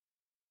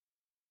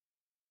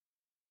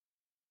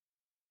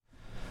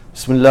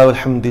Bismillah,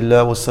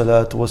 alhamdulillah,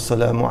 wassalatu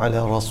wassalamu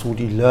ala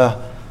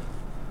rasulillah.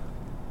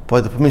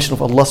 By the permission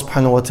of Allah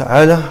subhanahu wa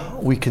ta'ala,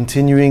 we're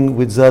continuing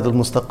with Zad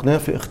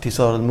al-Mustaqni' fi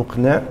Ikhtisar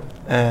al-Muqni',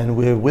 and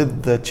we're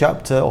with the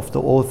chapter of the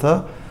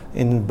author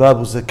in Bab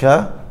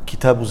al-Zakah,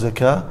 Kitab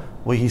al-Zakah,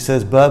 where he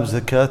says Bab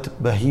Zakat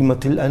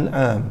Bahimat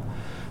al-An'am,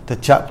 the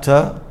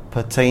chapter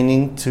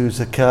pertaining to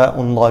Zakah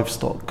on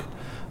livestock.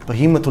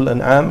 Bahimat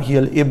al-An'am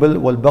hiya al-Ibl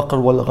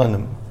wal-Baqr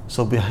wal-Ghanam.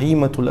 So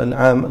Bahimat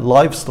al-An'am,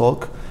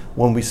 livestock,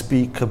 when we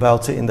speak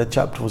about it in the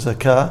chapter of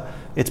Zakah,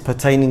 it's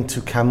pertaining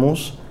to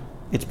camels,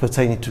 it's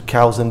pertaining to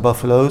cows and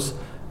buffaloes,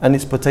 and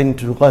it's pertaining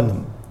to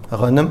Ghanam.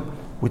 Ghanam,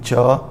 which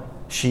are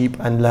sheep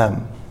and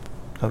lamb.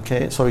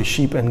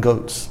 Sheep and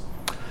goats.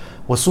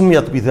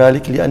 وسميت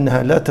بذلك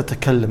لأنها لا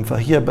تتكلم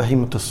فهي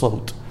بهيمة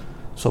الصوت.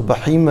 So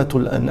بهيمة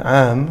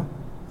الأنعام,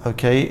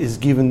 is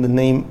given the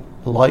name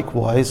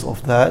likewise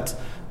of that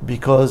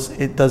because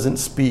it doesn't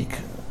speak.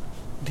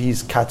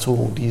 These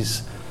cattle,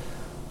 these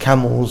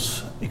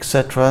camels,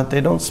 etc., they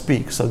don't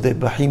speak, so they're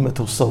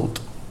bahimatul sawt.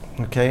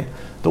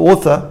 The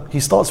author, he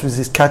starts with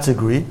this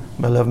category,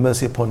 may Allah have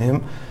mercy upon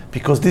him,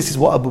 because this is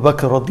what Abu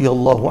Bakr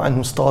radiallahu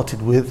anhu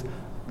started with,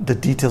 the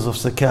details of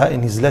zakah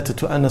in his letter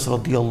to Anas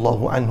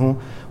radiallahu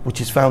anhu, which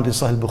is found in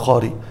Sahih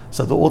Bukhari.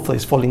 So the author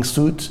is following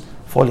suit,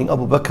 following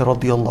Abu Bakr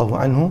radiallahu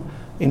anhu,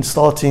 in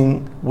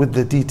starting with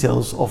the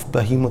details of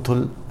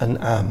bahimatul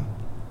an'am.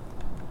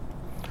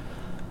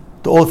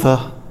 The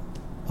author,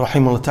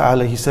 rahimahullah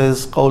ta'ala, he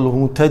says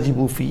قوله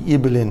تجب في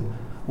إبل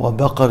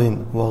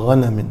وبقر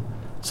وغنم.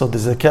 So the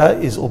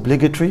zakah is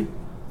obligatory,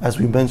 as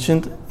we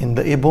mentioned, in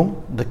the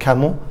ibl, the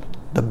camel,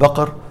 the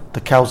baqar,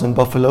 the cows and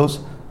buffaloes,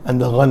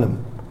 and the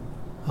ghanam.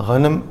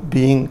 Ghanam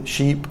being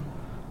sheep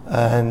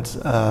and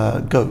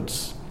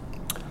goats.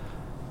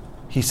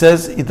 He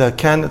says إذا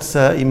كانت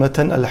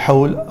سائمة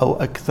الحول أو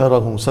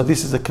أكثره. So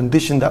this is a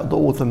condition that the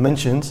author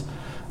mentions,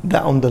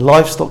 that on the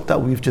livestock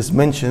that we've just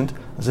mentioned,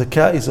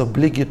 zakah is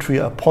obligatory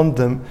upon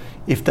them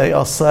if they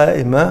are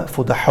sa'ima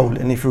for the hawl.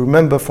 And if you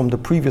remember from the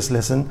previous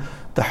lesson,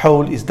 the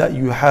hawl is that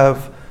you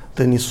have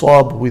the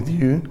nisab with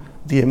you,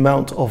 the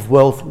amount of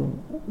wealth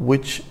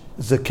which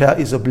zakah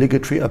is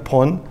obligatory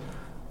upon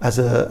as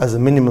a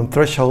minimum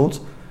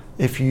threshold.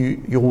 If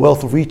your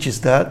wealth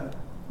reaches that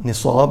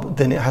nisab,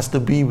 then it has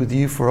to be with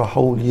you for a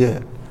whole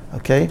year.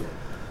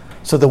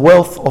 So the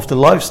wealth of the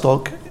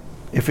livestock,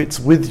 if it's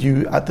with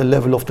you at the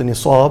level of the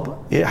nisab,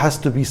 it has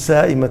to be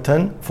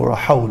sa'imatan for a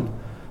hawl.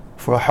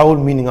 For a hawl,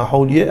 meaning a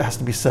whole year, it has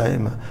to be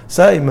sa'ima.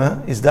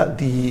 Sa'ima is that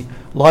the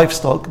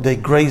livestock, they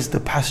graze the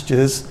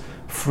pastures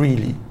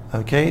freely.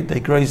 They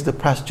graze the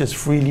pastures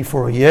freely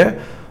for a year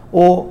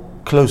or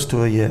close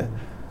to a year.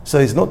 So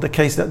it's not the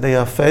case that they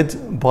are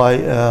fed by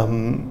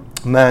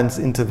man's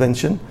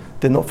intervention.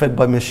 They're not fed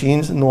by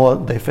machines, nor are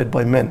they fed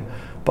by men.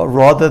 But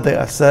rather they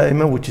are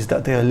sa'ima, which is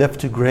that they are left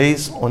to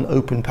graze on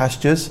open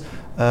pastures,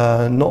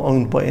 not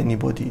owned by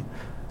anybody.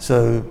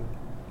 So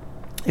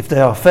if they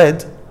are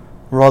fed,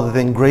 rather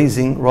than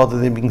grazing, rather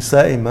than being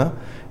sa'ima,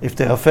 if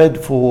they are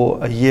fed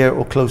for a year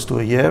or close to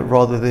a year,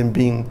 rather than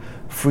being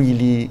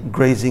freely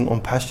grazing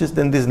on pastures,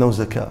 then there's no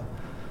zakah.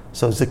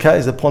 So zakah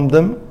is upon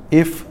them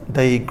if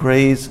they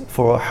graze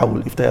for a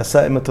hawl, if they are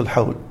sa'imatul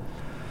hawl.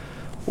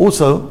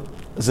 Also,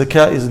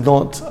 zakah is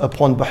not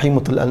upon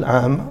bahimatul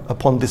an'am,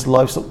 upon this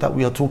livestock that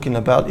we are talking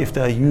about, if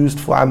they are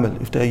used for amal,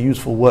 if they are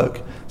used for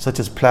work, such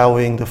as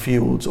ploughing the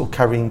fields or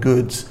carrying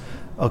goods,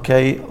 or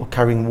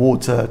carrying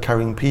water,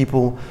 carrying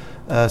people.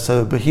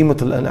 So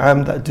bahimatul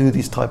an'am that do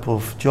these type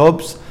of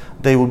jobs,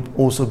 they will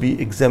also be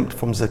exempt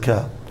from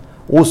zakah.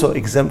 Also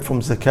exempt from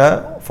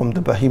zakah, from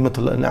the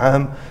bahimatul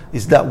an'am,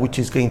 is that which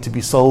is going to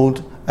be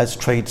sold as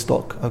trade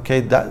stock.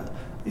 That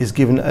is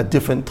given a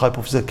different type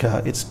of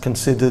zakah. It's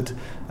considered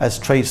as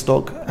trade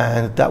stock,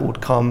 and that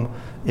would come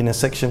in a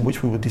section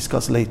which we will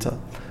discuss later.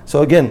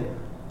 So again,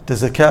 the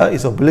zakah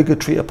is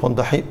obligatory upon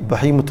the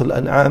bahimatul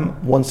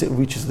an'am once it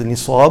reaches the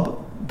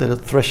nisab, the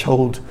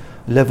threshold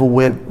level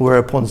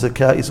whereupon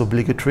zakah is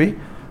obligatory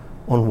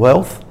on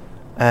wealth,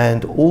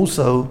 and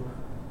also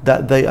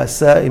that they are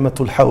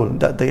sa'imatul hawl,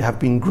 that they have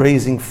been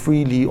grazing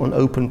freely on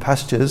open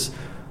pastures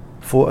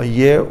for a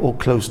year or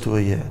close to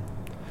a year.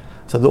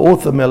 So the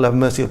author, may Allah have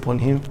mercy upon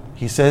him,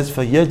 he says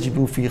فَيَجِبُ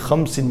فِي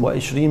خَمْسٍ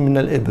وَعِشْرِينَ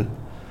مِنَ الْإِبْلِ.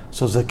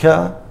 So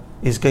zakah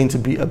is going to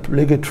be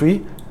obligatory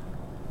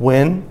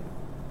when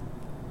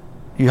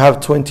you have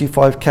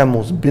 25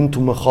 camels, bintu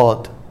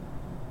makhad.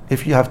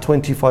 If you have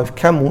 25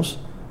 camels,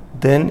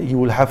 then you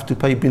will have to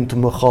pay bintu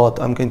makhad.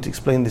 I'm going to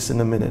explain this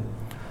in a minute,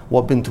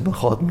 what bintu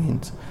makhad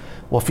means.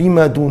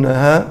 وَفِيمَا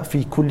دُونَهَا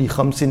فِي كُلِّ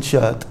خَمْسٍ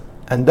شَاةٍ.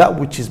 And that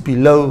which is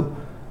below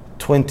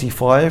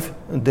 25,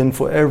 and then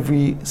for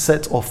every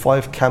set of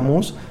 5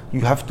 camels,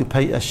 you have to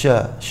pay a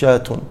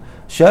shatun.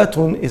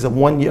 Shatun is a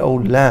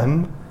 1-year-old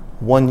lamb,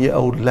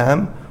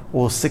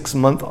 or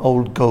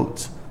 6-month-old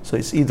goat. So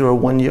it's either a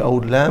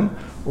 1-year-old lamb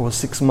or a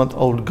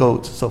 6-month-old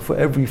goat. So for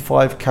every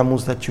 5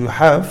 camels that you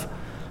have,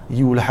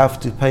 you will have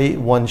to pay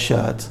 1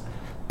 shat.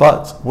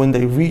 But when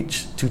they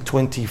reach to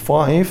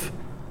 25,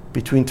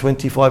 between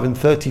 25 and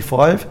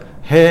 35,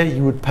 here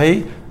you would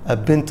pay a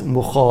bint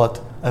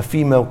mukhad, a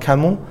female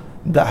camel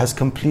that has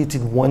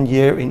completed 1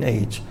 year in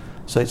age.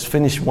 So it's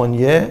finished 1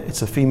 year,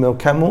 it's a female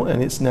camel,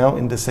 and it's now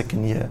in the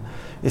 2nd year.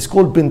 It's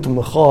called bint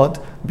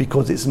makhad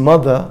because its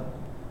mother,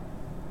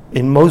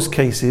 in most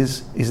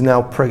cases, is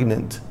now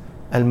pregnant.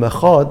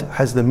 Al-makhad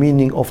has the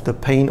meaning of the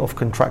pain of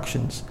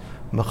contractions.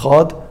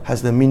 Makhad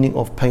has the meaning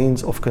of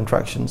pains of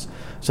contractions.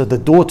 So the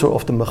daughter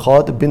of the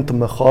makhad, bint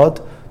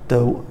makhad,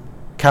 the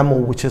camel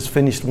which has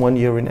finished 1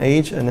 year in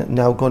age and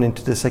now gone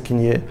into the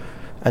 2nd year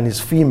and is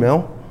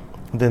female,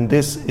 then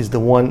this is the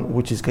one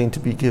which is going to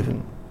be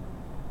given.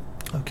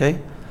 Okay?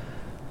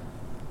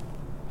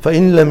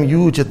 فَإِن لَمْ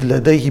يُوجَدْ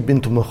لَدَيْهِ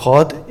بِنْتُ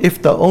مَخَاض,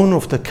 if the owner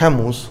of the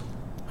camels,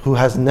 who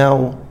has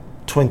now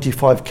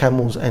 25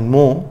 camels and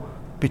more,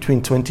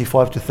 between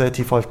 25 to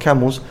 35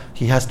 camels,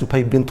 he has to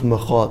pay bint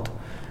makhad.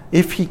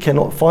 If he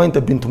cannot find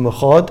the bint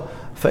makhad,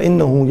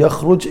 فَإِنَّهُ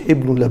يَخْرُجْ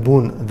ibn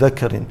labun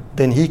ذَكَرٍ,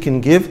 then he can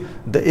give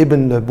the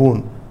ibn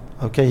labun.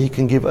 Okay, he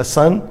can give a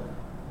son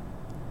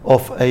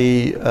of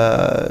a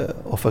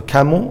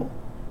camel,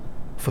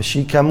 of a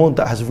she camel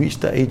that has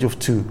reached the age of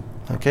 2.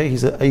 Okay,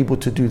 he's able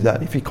to do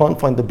that. If he can't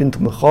find the bint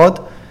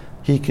makhad,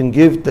 he can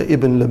give the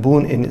ibn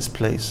labun in its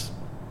place.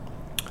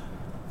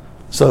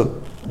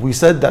 So we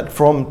said that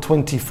from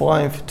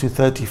 25 to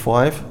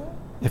 35,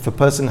 if a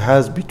person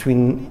has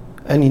between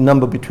any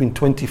number between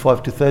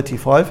 25 to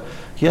 35,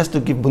 he has to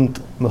give bint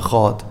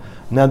makhad.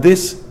 Now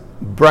this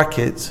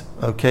bracket,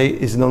 okay,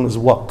 is known as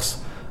waqs.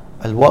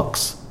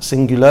 Al-waqs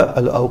singular,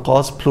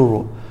 al-awqas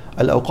plural.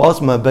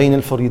 Al-awqas ma bayn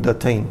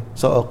al-faridatayn.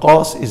 So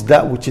awqas is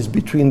that which is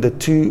between the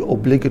two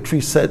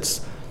obligatory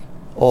sets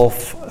of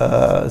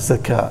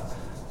zakat.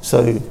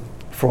 So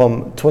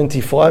from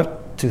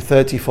 25 to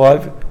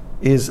 35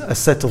 is a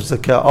set of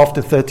zakah.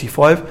 After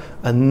 35,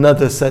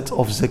 another set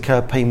of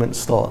zakah payment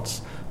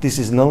starts. This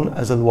is known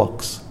as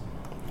al-waqs.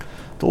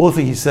 The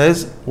author, he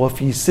says,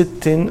 وَفِي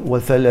سِتٍ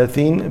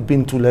وَثَلَاثِينَ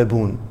بِنْتُ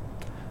لَبُونَ.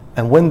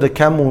 And when the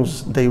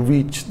camels, they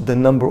reach the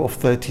number of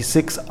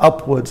 36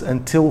 upwards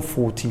until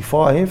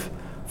 45,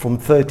 from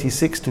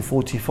 36 to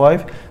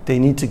 45, they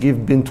need to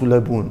give bint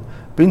labun.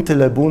 Bint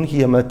labun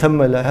hiya ma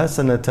tamma laha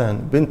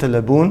sanatan. Bint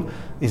labun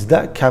is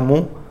that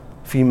camel,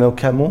 female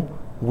camel,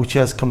 which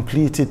has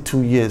completed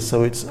 2 years.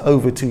 So it's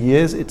over 2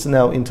 years, it's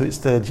now into its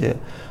 3rd year.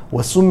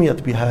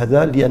 وَسُمِّيَتْ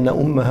بِهَذَا لِأَنَّ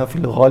أُمَّهَا فِي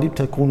الْغَالِبِ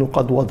تَكُونُ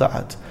قَدْ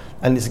وَضَعَتْ.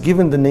 And it's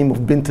given the name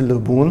of bint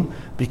labun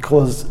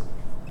because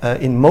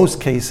in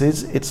most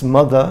cases its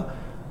mother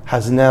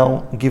has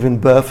now given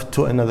birth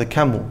to another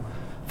camel.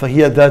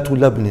 فَهِيَ ذَاتُ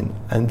لَبْنٍ.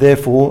 And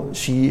therefore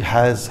she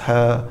has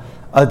her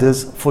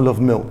udders full of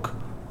milk.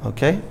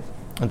 Okay?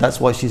 And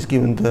that's why she's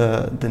given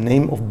the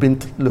name of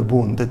bint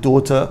labun, the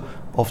daughter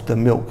of the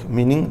milk,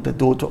 meaning the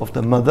daughter of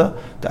the mother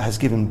that has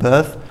given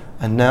birth,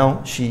 and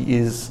now she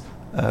is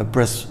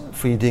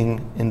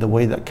breastfeeding in the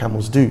way that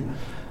camels do.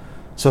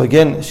 So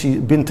again,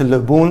 bint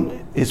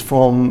labun is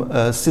from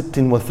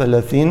sittin wa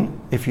thalathin.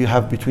 If you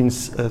have between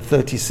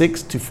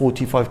 36 to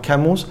 45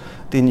 camels,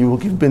 then you will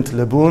give bint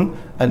labun,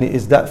 and it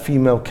is that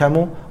female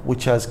camel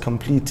which has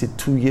completed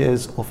 2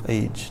 years of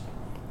age.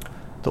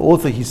 The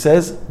author, he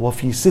says,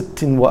 وَفِي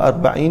سِتٍ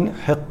وَأَرْبَعِينَ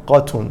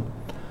حِقَّةٌ.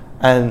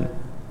 And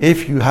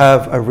if you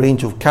have a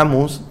range of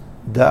camels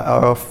that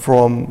are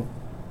from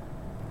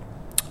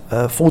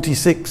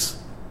 46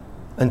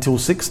 until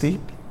 60,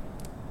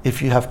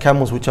 if you have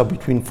camels which are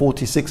between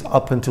 46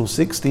 up until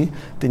 60,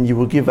 then you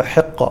will give a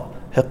hiqqa,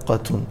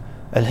 hiqqatun.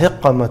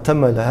 Al-hiqqa ma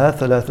tamma laha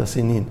thalatha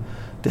sinin.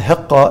 The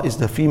hiqqa is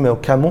the female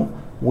camel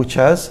which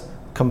has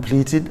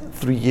completed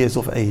 3 years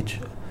of age.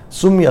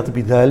 سميت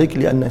بذلك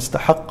لأن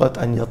استحقت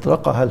أن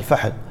يطرقها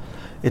الفحل.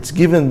 It's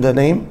given the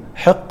name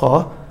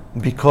hiqqa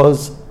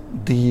because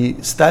the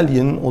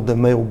stallion or the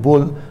male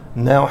bull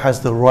now has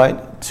the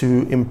right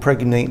to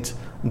impregnate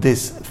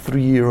this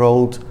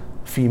 3-year-old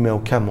female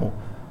camel.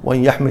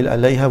 وَإِنْ يَحْمِلْ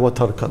عَلَيْهَا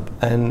وَتَرْكَبْ.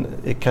 And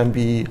it can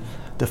be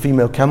the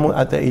female camel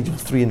at the age of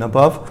 3 and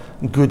above.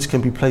 Goods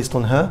can be placed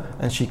on her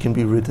and she can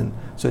be ridden.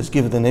 So it's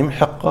given the name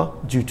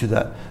hiqqa due to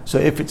that. So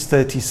if it's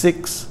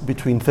 36,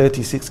 between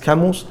 36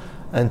 camels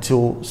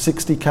until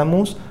 60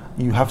 camels,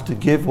 you have to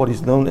give what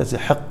is known as a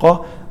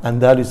hiqqa,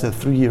 and that is a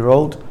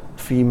 3-year-old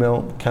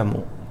female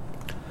camel.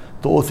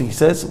 The author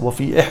says,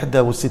 وَفِي إِحْدَى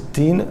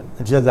وَسِتِّينَ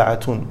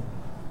جَذَعَةٌ.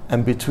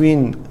 And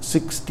between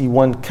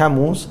 61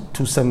 camels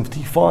to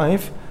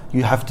 75,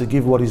 you have to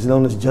give what is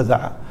known as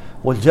jad'a.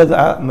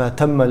 وَالْجَذْعَ مَا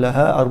تَمَّ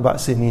لَهَا أَرْبَعْ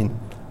سِنِينَ.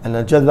 And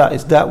a jad'a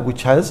is that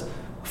which has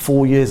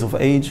 4 years of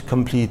age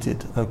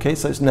completed. Okay,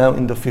 so it's now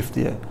in the 5th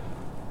year.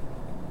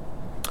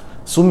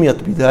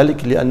 سُمِّيَتْ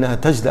بِذَلِكَ لِأَنَّهَا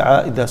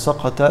تَجْدَعَ إِذَا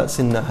سَقَطَ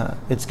سِنَّهَا.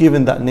 It's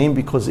given that name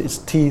because its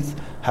teeth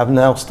have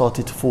now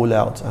started to fall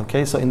out.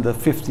 Okay, so in the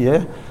 5th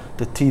year,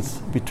 the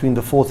teeth between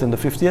the 4th and the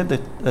 5th year,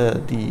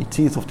 the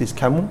teeth of this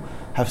camel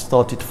have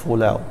started to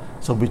fall out.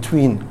 So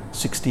between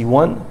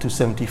 61 to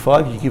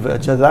 75, you give it a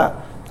jad'a,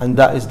 and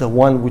that is the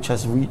one which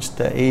has reached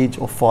the age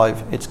of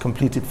 5. It's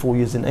completed 4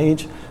 years in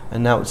age,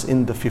 and now it's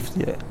in the 5th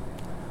year.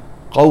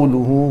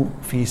 قوله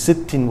في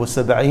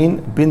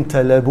 76 بنت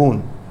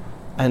لبون.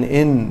 And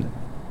in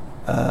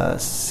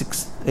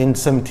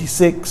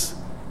 76,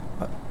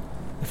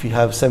 if if you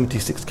have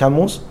 76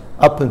 camels,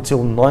 up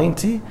until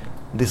 90,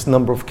 this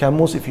number of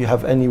camels, if you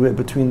have anywhere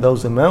between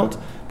those amount,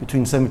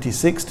 between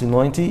 76 to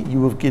 90, you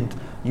will give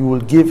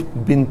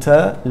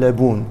binta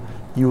labun.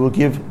 You will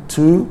give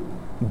 2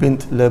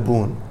 bint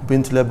labun.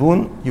 Bint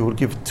labun, you will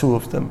give 2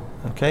 of them.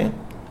 Okay?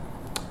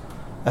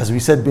 As we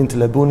said, bint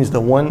labun is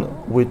the one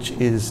which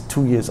is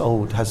 2 years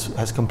old,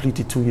 has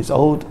completed 2 years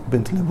old.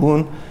 Bint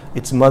labun,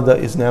 its mother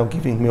is now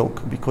giving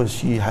milk because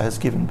she has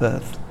given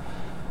birth.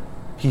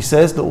 He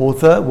says, the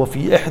author,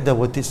 وَفِي إِحْدَى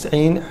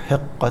وَتِسْعِينَ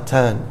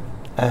حِقَّتان.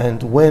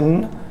 And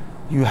when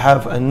you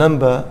have a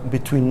number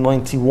between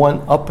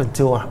 91 up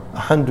until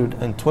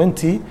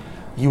 120,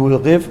 you will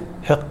give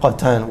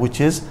hiqqatan,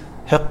 which is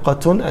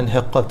hiqqatun and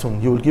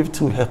hiqqatun. You will give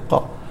 2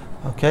 hiqqa.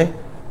 Okay?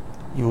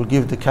 You will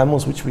give the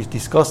camels which we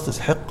discussed as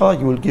hiqqa,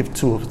 you will give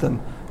 2 of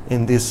them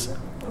in this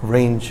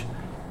range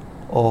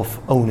of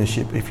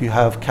ownership. If you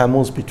have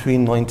camels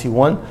between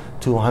 91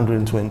 to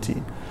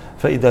 120.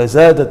 فإذا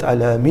زادت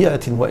على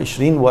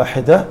 120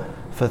 واحدة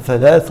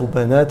فثلاث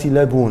بنات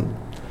لبون.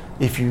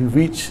 If you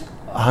reach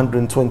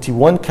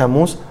 121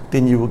 camels,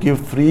 then you will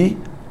give 3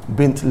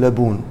 bint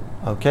labun.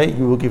 Okay,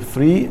 you will give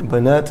 3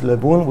 banat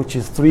labun, which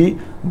is 3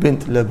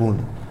 bint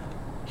labun.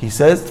 He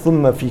says,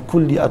 ثم في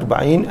كل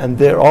 40, and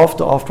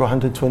thereafter, after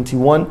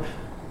 121,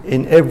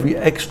 in every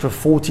extra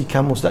 40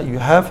 camels that you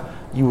have,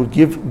 you will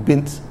give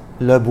bint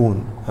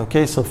labun.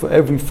 Okay, so for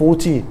every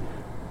 40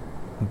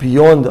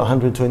 beyond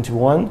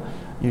 121,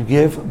 you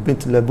give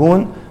bint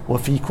labun.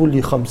 وفي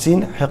كل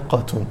 50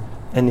 حقة,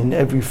 and in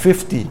every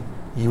 50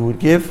 you would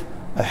give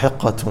a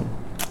hiqqatun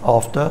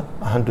after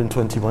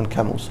 121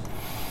 camels.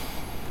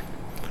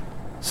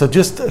 So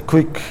just a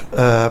quick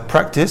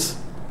practice.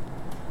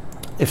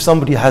 If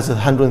somebody has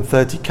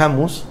 130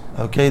 camels,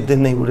 okay,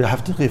 then they would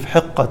have to give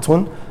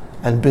hiqqatun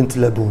and bint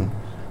labun,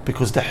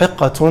 because the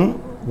hiqqatun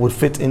would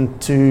fit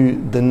into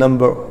the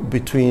number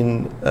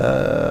between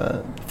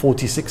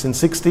 46 and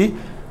 60.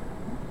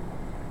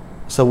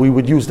 So we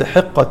would use the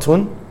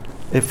hiqqatun.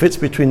 It fits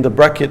between the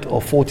bracket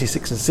of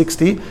 46 and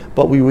 60,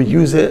 but we would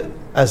use it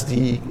as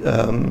the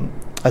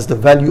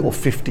value of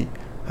 50.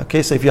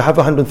 Okay, so if you have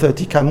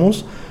 130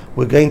 camels,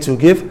 we're going to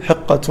give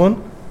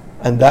hiqqatun,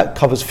 and that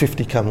covers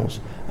 50 camels.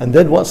 And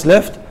then what's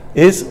left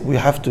is we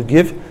have to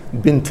give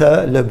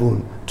binta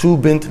labun, 2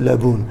 bint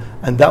labun,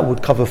 and that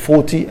would cover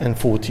 40 and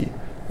 40.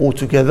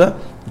 Altogether,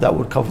 that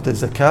would cover the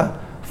zakah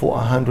for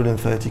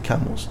 130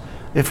 camels.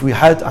 If we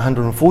had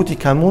 140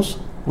 camels,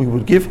 we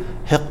would give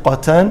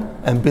hiqqatan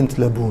and bint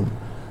labun.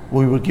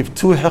 We would give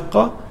 2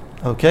 hiqqa,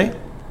 okay,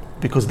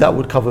 because that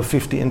would cover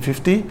 50 and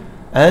 50,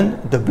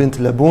 and the bint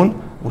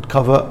labun would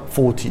cover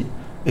 40.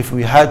 If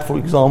we had, for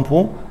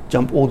example,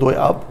 jump all the way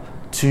up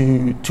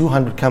to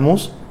 200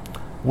 camels,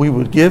 we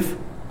would give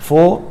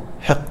 4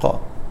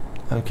 hiqqa.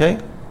 Okay,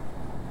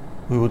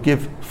 we would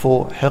give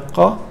 4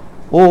 hiqqa,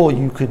 or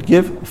you could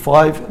give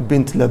 5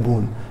 bint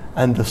labun.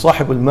 And the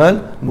sahib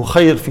al-mal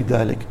mukhayyar fi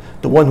dhalik,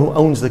 the one who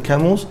owns the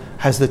camels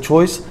has the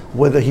choice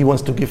whether he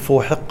wants to give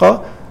 4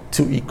 hiqqa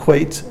to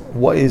equate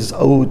what is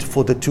owed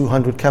for the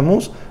 200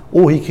 camels,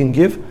 or he can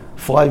give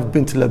 5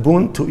 bint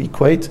labun to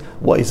equate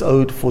what is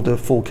owed for the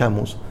 4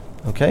 camels.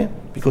 Okay,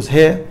 because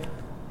here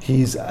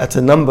he's at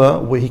a number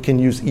where he can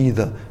use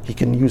either. He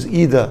can use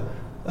either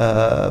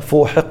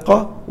 4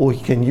 hiqqa, or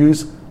he can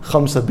use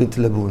khamsa bint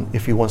labun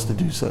if he wants to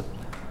do so,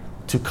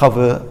 to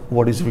cover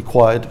what is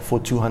required for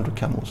 200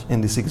 camels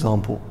in this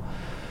example.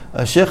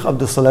 Sheikh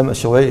Abdul Salam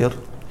al-Shuwair,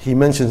 he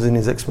mentions in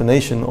his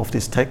explanation of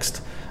this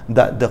text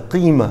that the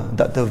qima,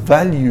 that the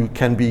value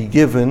can be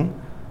given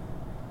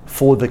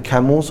for the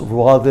camels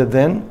rather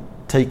than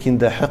taking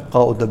the hiqqa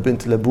or the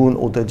bint labun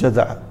or the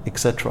jada',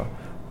 etc.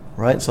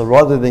 Right? So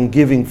rather than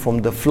giving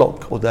from the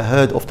flock or the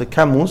herd of the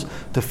camels,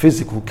 the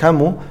physical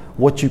camel,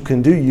 what you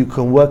can do, you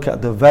can work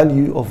out the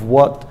value of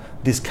what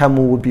this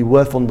camel would be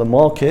worth on the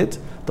market,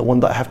 the one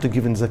that I have to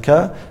give in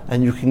zakah,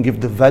 and you can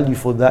give the value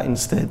for that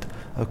instead.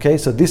 Okay,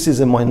 so this is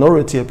a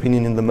minority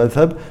opinion in the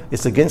madhab.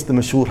 It's against the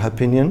mashhur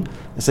opinion.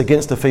 It's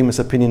against the famous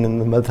opinion in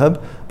the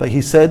madhab. But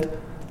he said,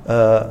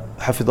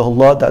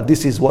 hafidhahullah, that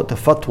this is what the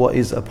fatwa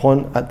is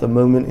upon at the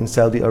moment in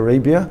Saudi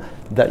Arabia,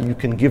 that you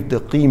can give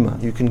the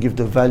qima, you can give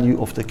the value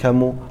of the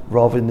camel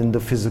rather than the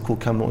physical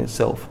camel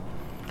itself.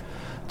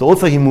 The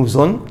author, he moves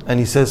on and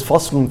he says,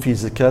 faslun fi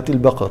zakat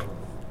al-baqar,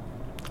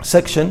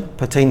 section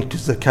pertaining to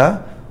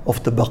zakah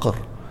of the baqar.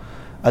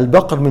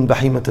 Al-baqar min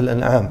bahimat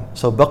al-an'am.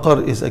 So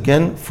baqar is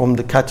again from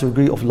the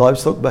category of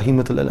livestock,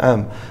 bahimat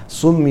al-an'am.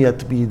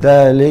 Summiyat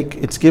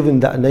bidhalik, it's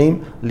given that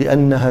name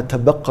لأنها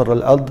تبقر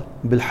الأرض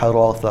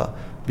بالحراثة,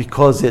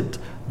 because it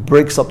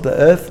breaks up the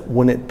earth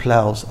when it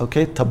plows.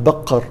 Okay,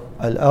 تبقر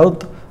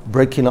الأرض,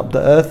 breaking up the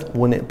earth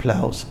when it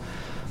plows.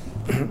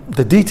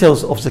 The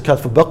details of zakat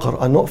for baqar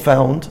are not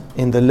found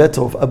in the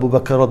letter of Abu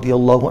Bakr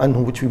radiallahu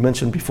anhu, which we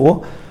mentioned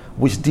before,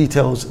 which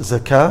details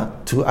zakah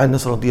to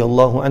Anas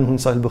radiallahu anhu in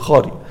Sahih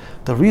Bukhari.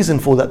 The reason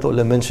for that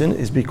ulama mention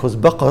is because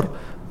baqar,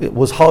 it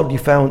was hardly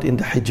found in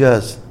the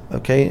Hijaz,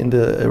 okay, in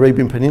the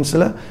Arabian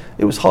Peninsula.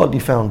 It was hardly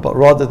found, but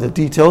rather the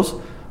details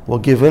were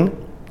given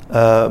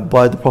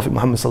by the Prophet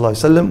Muhammad sallallahu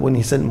alaihi wasallam when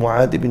he sent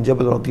Mu'adh ibn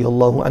Jabal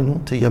radiyallahu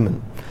anhu to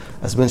Yemen,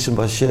 as mentioned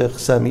by Shaykh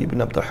Sami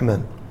ibn Abd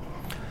al-Rahman.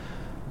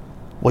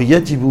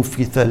 وَيَجِبُ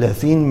فِي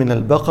 30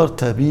 مِنَ الْبَقَرِ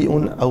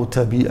تَبِيءٌ أَوْ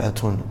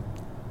تَبِيئَةٌ.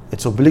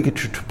 It's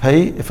obligatory to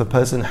pay if a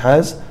person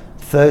has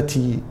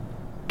 30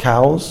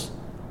 cows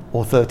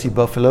or 30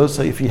 buffaloes.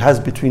 So if he has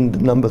between the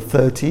number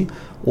 30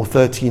 or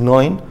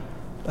 39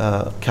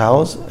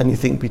 cows,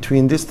 anything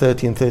between this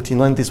 30 and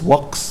 39, this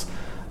waqs,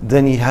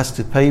 then he has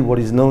to pay what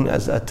is known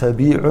as a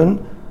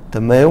tabi'un,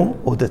 the male,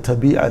 or the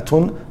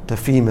tabi'atun, the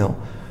female.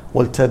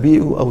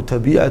 وَالْتَبِيءُ أَوْ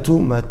تَبِيئَةُ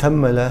مَا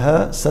تَمَّ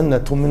لَهَا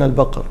سَنَّةٌ مِنَ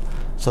الْبَقَرِ.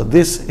 So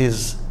this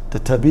is the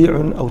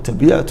tabi'un أو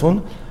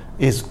tabi'atun,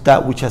 is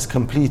that which has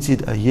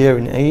completed a year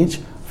in age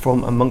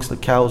from amongst the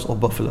cows or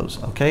buffaloes,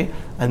 okay?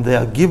 And they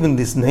are given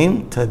this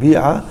name,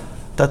 tabi'a,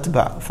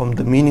 tatba', from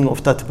the meaning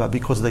of tatba',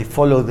 because they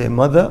follow their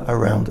mother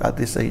around at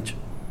this age.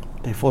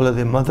 They follow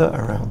their mother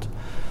around.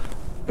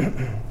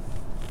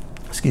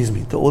 Excuse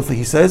me. The author,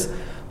 he says,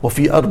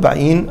 وَفِي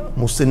أَرْبَعِينَ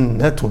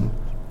مُسِنَّةٌ.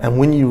 And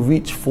when you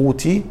reach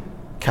 40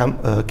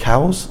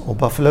 cows or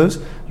buffaloes,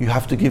 you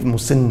have to give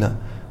musinna.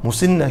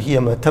 Musinna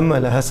hiya ma tamma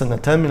laha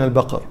sanatan min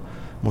al-baqar.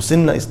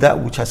 Musinna is that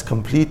which has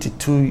completed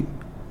 2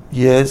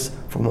 years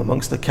from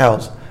amongst the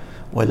cows.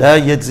 وَلَا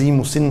يَجْزِي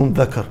مُسِنٌ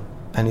ذَكَرٌ.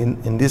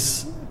 And in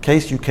this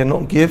case, you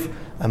cannot give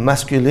a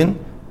masculine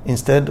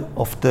instead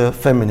of the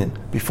feminine.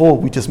 Before,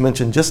 we just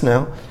mentioned just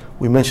now,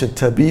 we mentioned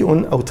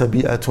tabi'un or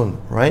tabi'atun,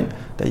 right?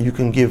 That you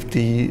can give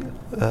the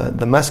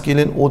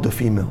masculine or the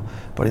female.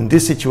 But in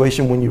this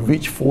situation, when you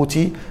reach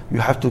 40, you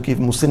have to give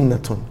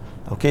musinnatun.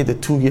 Okay, the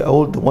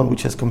 2-year-old, the one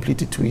which has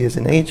completed 2 years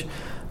in age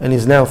and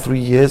is now 3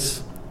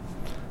 years.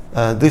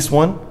 This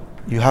one,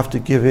 you have to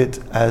give it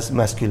as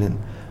masculine.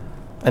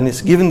 And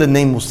it's given the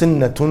name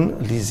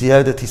musinnatun li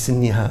ziyadati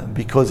sinniha,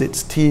 because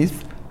its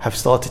teeth have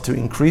started to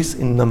increase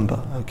in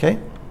number. Okay.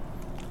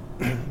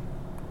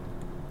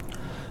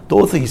 The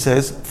author, he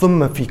says,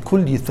 ثُمَّ فِي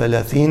كُلِّ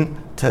 30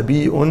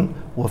 تَبِيءٌ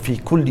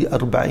وَفِي كُلِّ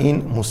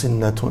 40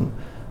 مُسِنَّةٌ.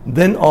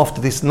 Then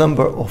after this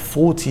number of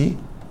 40,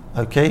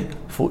 okay,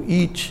 for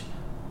each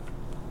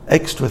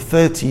extra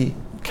 30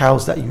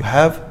 cows that you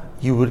have,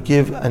 you will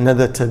give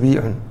another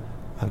tabi'un,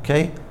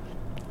 okay?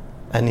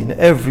 And in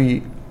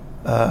every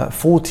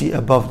 40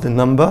 above the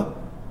number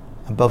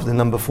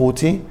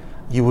 40,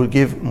 you will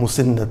give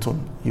musinnatun,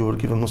 you will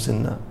give a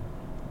musinna.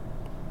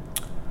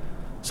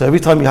 So every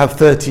time you have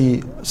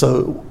 30,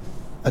 so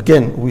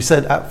again, we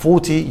said at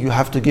 40 you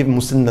have to give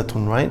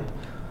musinnatun, right?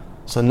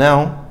 So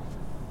now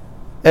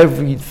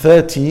every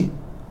 30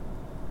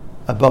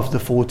 above the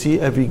 40,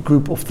 every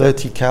group of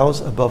 30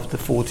 cows above the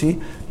 40,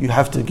 you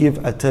have to give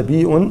a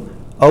tabi'un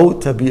or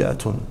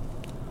tabi'atun.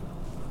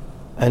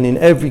 And in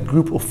every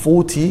group of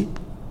 40,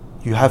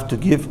 you have to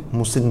give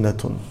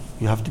musinnatun.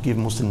 You have to give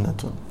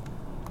musinnatun.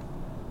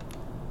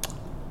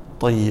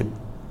 طيب.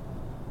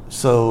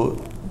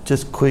 So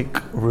just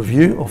quick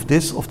review of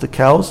this, of the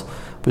cows.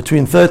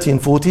 Between 30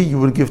 and 40, you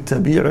will give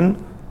tabi'un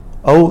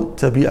or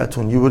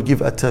tabi'atun. You will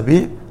give a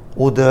tabi'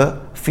 or the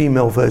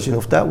female version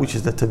of that, which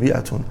is the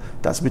tabi'atun.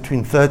 That's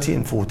between 30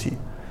 and 40.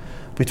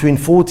 Between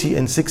 40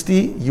 and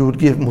 60, you would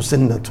give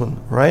musinnatun,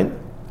 right?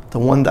 The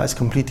one that has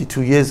completed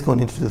 2 years, gone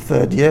into the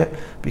 3rd year,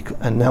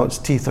 and now its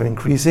teeth are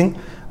increasing.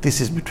 This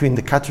is between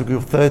the category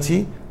of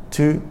 30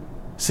 to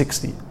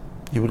 60.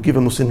 You would give a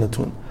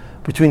musinnatun.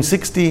 Between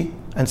 60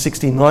 and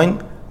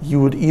 69, you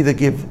would either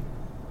give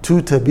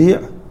 2 tabi'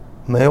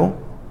 male,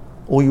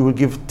 or you would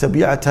give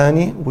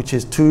tabi'atani, which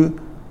is 2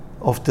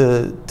 of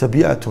the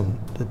tabi'atun,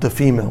 the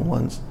female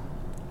ones.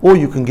 Or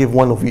you can give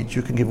one of each.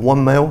 You can give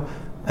 1 male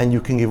and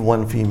you can give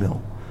 1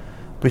 female.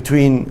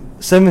 Between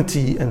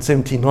 70 and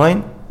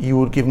 79, you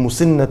would give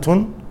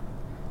musinnatun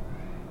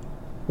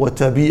wa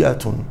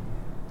tabi'atun.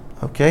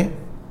 Okay?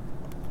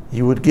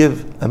 You would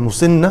give a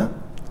musinna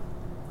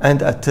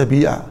and a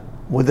tabi'a,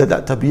 whether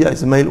that tabi'a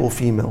is male or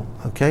female.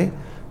 Okay?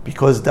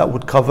 Because that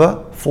would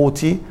cover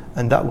 40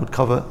 and that would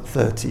cover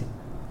 30.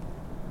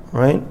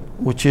 Right?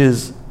 Which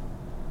is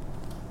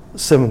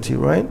 70,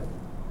 right?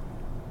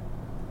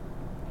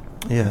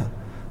 Yeah.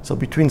 So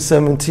between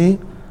 70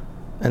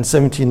 and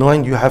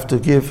 79, you have to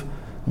give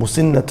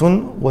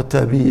musinnatun wa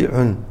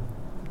tabi'un.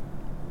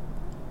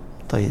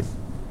 طيب.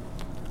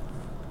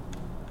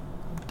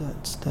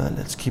 That's that.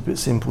 Let's keep it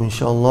simple,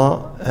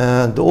 inshallah.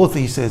 And the author,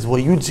 he says,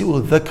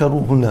 وَيُجْزِئُ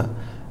الذَّكَرُ هُنَا.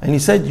 And he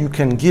said you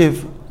can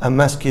give a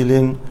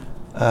masculine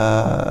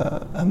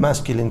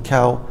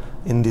cow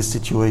in this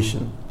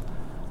situation.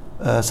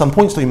 Some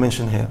points to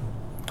mention here.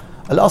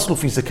 الأصل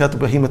في زكاة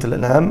بهيمة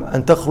الأنعام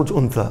أن تخرج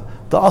أنثى.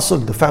 The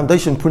asl, the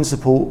foundation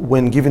principle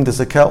when giving the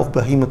zakah of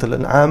بهيمة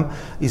الأنعام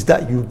is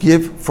that you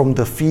give from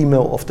the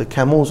female of the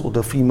camels or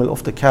the female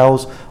of the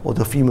cows or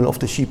the female of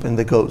the sheep and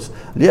the goats.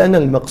 لأن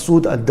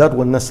المقصود الدار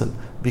والنسل.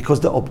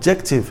 Because the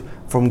objective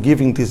from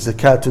giving this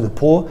zakah to the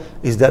poor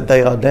is that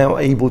they are now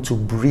able to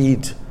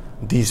breed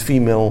these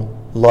female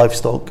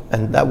livestock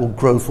and that will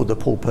grow for the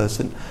poor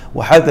person.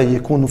 وهذا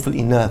يكون في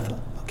الإناث.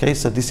 Okay,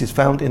 so this is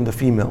found in the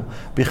female.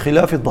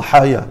 بخلاف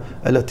الضحايا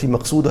التي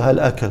مقصودها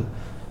الأكل.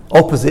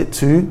 Opposite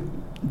to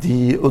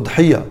the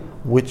udhiyah,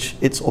 which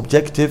its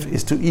objective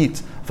is to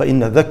eat.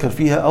 فإن ذكر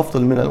فيها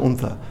أفضل من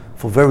الأنثى.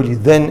 For verily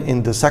then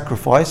in the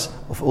sacrifice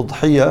of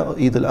Udhiyah,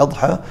 Eid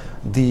al-Adha,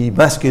 the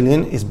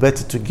masculine is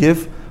better to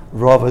give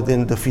rather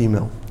than the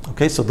female.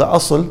 Okay, so the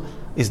asl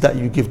is that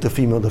you give the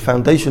female. The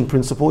foundation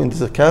principle in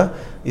the zakah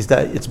is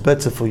that it's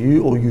better for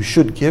you, or you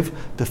should give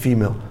the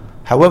female.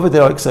 However,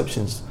 there are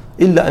exceptions.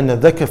 إلا أن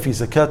ذكر في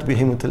زكاة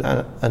بهيمة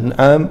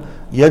الأنعام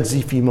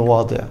يجزي في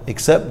مواضع.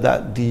 Except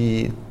that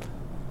the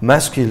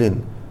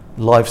masculine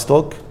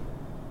livestock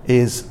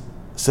is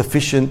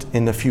sufficient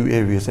in a few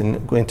areas, and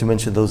I'm going to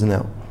mention those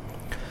now.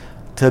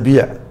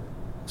 Tabi'.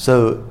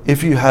 So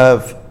if you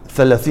have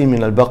 30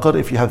 min al-baqar,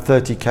 if you have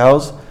 30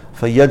 cows,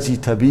 فَيَجْزِي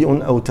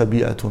تَبِيءٌ أَوْ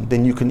تَبِيئَةٌ,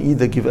 then you can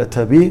either give a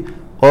tabi'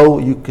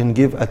 or you can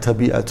give a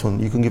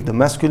tabi'atun. You can give the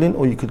masculine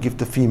or you could give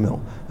the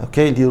female.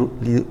 Okay,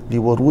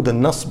 لِوَرُودَ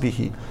النَّصْ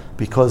بِهِ,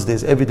 because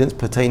there's evidence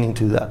pertaining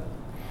to that.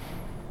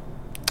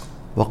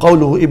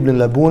 وَقَوْلُهُ ibn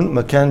labun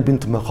makan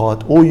bint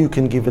makhad, or you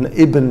can give an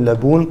ibn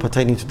labun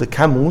pertaining to the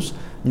camels.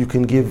 You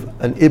can give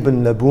an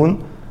ibn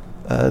labun,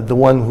 the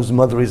one whose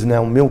mother is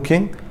now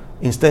milking,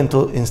 instead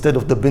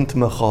of the bint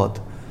makhad.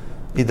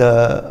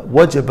 إذا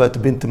وجبت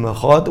بنت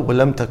مخاض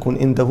ولم تكن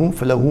عنده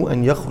فله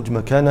أن يخرج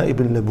مكان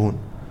ابن لبون.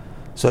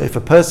 So if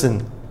a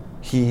person,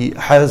 he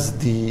has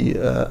the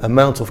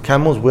amount of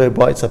camels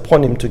whereby it's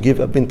upon him to give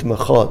a bint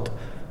makhad,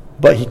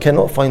 but he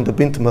cannot find the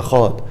bint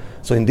makhad,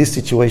 so in this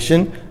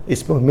situation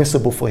it's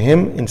permissible for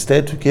him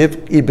instead to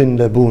give ibn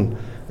labun.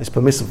 It's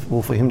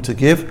permissible for him to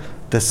give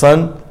the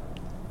son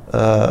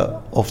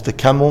of the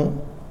camel,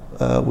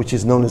 which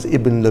is known as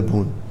ibn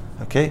labun.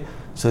 Okay,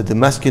 so the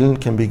masculine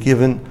can be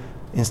given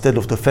instead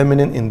of the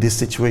feminine in this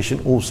situation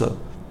also.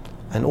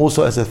 And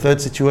also as a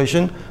third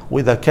situation,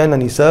 وَإِذَا كَانَ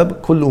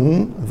نِسَابٌ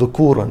كُلُّهُمْ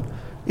ذُكُورًا,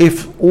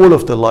 if all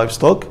of the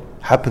livestock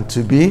happen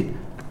to be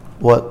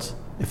what?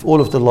 If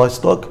all of the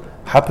livestock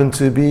happen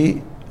to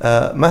be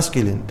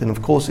masculine, then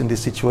of course in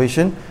this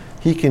situation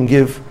he can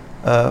give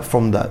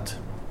from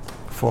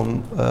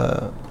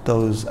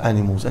those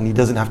animals, and he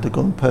doesn't have to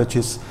go and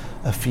purchase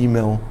a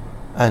female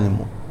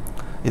animal.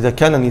 إذا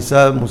كان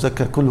النساء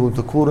مذكر كله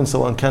ذكور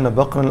سواء كان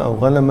بقرا أو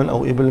غنما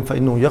أو إبل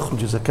فإنه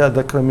يخرج زكاة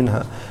ذكر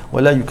منها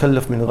ولا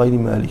يكلف من غير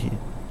ماله.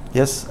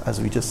 Yes,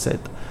 as we just said.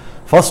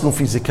 فصل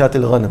في زكاة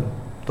الغنم.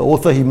 The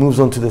author, he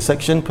moves on to the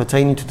section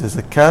pertaining to the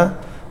zakah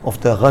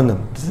of the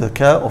ghanam. The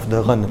zakah of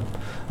the ghanam.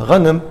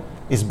 Ghanam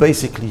is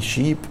basically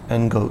sheep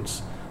and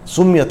goats.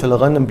 سميت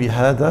الغنم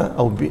بهذا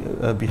أو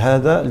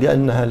بهذا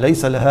لأنها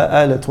ليس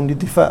لها آلة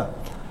للدفاع.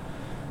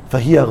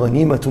 فهي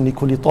غنيمة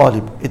لكل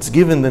طالب. It's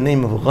given the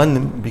name of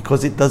ghanim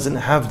because it doesn't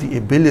have the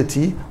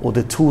ability or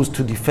the tools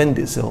to defend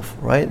itself,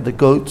 right? The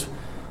goat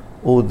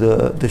or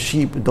the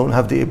sheep don't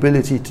have the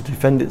ability to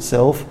defend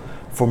itself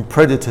from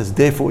predators.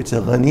 Therefore it's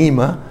a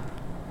ghanima,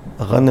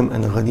 ghanim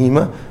and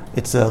ghanima.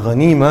 It's a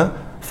ghanima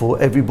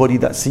for everybody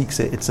that seeks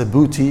it. It's a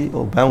booty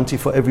or bounty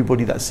for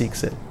everybody that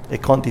seeks it.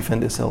 It can't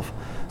defend itself.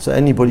 So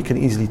anybody can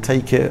easily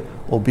take it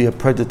or be a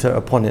predator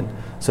upon it.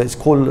 So it's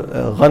called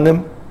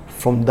ghanim,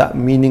 from that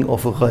meaning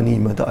of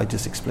ghanima that I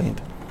just explained.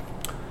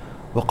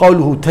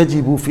 وقوله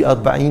تجب في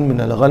 40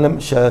 من الغنم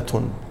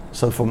شاة.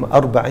 So from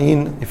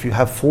 40, if you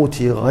have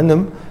 40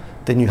 ghanam,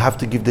 then you have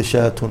to give the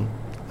shatun.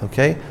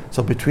 Okay,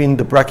 so between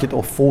the bracket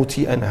of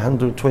 40 and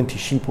 120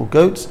 sheep or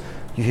goats,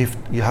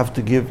 you have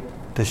to give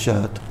the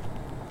shat.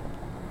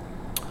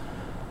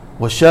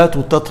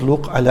 والشاة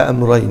تطلق على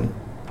أمرين.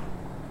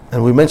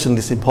 And we mentioned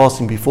this in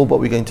passing before, but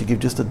we're going to give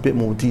just a bit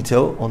more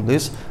detail on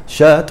this.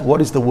 Shat,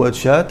 what is the word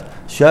shat?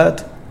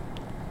 Shat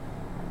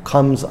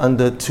comes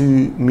under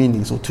two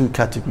meanings or two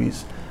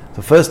categories.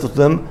 The first of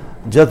them,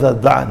 jadha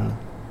da'an.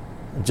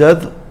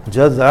 Jadha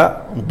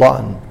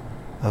da'an.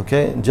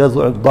 Okay,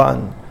 jadha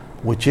da'an,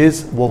 which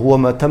is وَهُوَ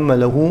مَا تَمَّ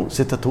لَهُ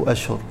سِتَّةُ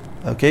أَشْهُرٍ.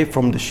 Okay,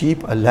 from the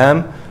sheep, a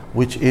lamb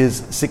which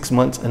is 6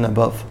 months and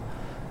above.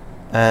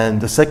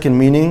 And the second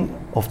meaning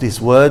of this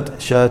word,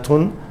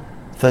 shatun,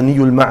 ثَنِيُّ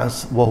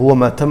الْمَعْزِ وَهُوَ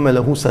مَا تَمَّ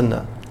لَهُ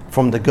سَنَّةٌ.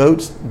 From the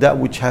goats, that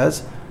which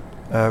has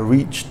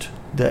reached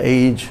the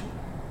age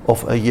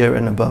of a year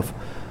and above.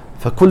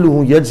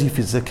 فَكُلُّهُ يَجْزِي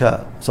فِي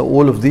الزَّكَاةِ. So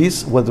all of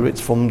these, whether it's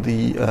from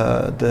the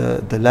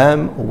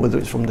lamb or whether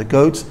it's from the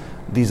goats,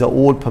 these are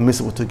all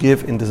permissible to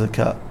give in the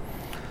zakah.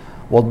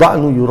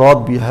 وَضَعْنُ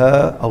يُرَادْ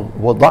بِهَا أو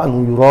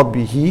وَضَعْنُ يُرَادْ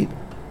بِهِ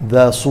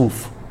ذَا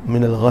صُوفٍ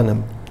مِنَ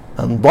الْغَنَمِ.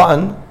 And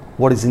ضَعْن,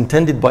 what is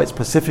intended by it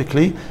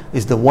specifically,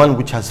 is the one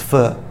which has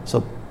fur,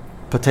 so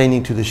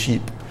pertaining to the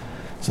sheep.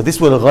 So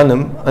this word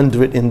ghanam,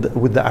 under it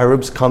with the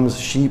Arabs comes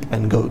sheep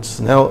and goats.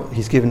 Now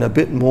he's given a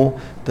bit more.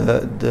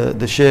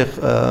 The Sheikh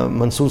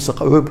Mansour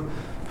Saqa'ub,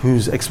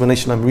 whose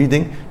explanation I'm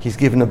reading, he's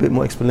given a bit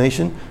more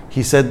explanation.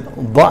 He said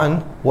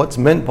dha'n, what's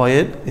meant by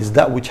it is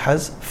that which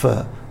has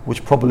fur,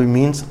 which probably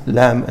means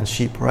lamb and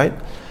sheep, right?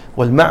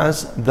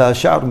 وَالْمَعَزْ ذَا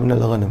شَعْرٌ مِنَ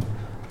الْغَنَمِ.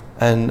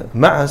 And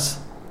ma'as,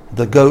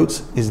 the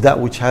goat, is that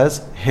which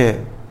has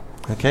hair,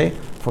 okay,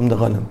 from the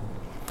ghanam.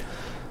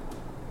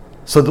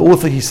 So the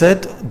author, he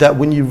said that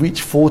when you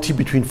reach 40,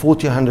 between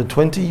 40 and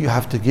 120, you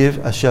have to give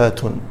a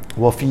shatun.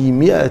 وَفِي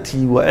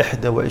مِئَةِ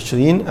وَإِحْدَ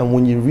وَعِشْرِينَ. And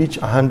when you reach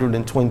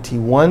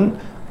 121,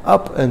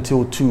 up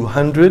until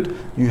 200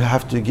 you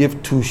have to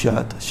give 2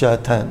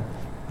 shatan.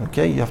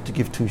 Okay, you have to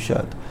give 2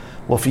 shat.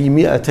 وفي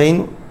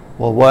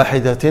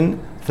 201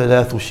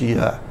 3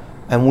 شياه.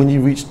 And when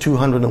you reach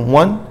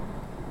 201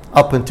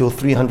 up until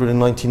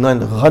 399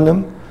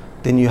 ghanam,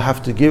 then you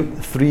have to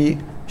give 3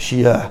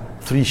 shiyah,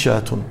 3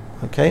 shatun.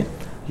 Okay,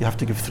 you have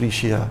to give 3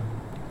 shiyah.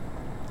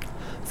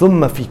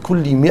 ثم في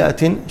كل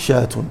 100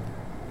 شاتun.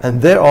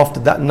 And thereafter,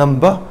 that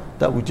number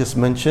that we just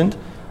mentioned,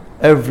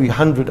 every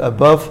 100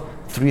 above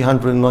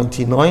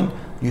 399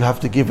 you have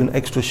to give an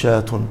extra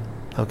shatun.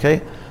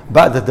 Okay,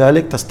 بعد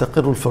ذلك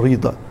تستقر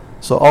الفريضة.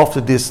 So after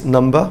this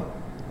number,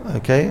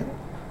 okay,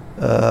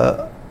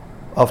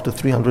 after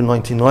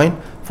 399,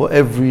 for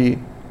every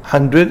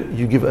 100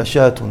 you give a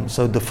shatun.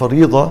 So the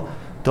faridah,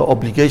 the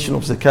obligation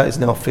of zakat, is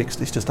now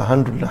fixed. It's just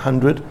 100 and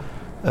 100.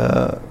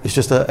 It's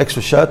just an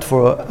extra shat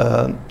for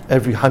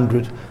every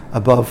 100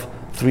 above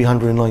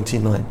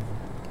 399.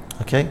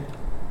 Okay.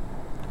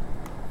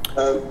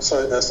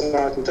 So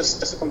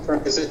just to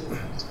confirm, is it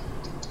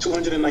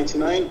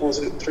 299 or is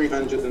it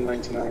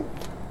 399?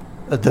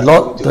 The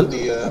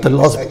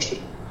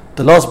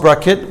last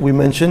bracket we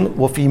mentioned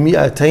وفي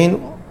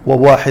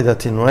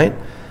 201, right?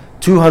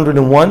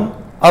 201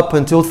 up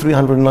until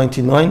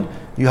 399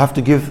 you have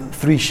to give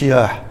 3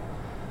 shiyah.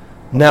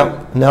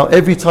 Now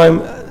every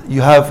time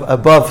you have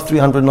above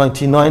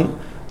 399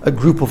 a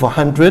group of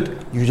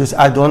 100, you just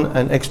add on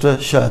an extra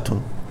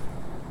shatun.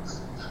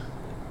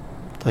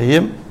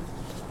 طيب.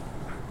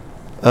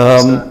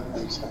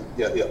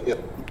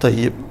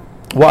 طيب.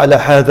 وعلى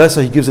هذا,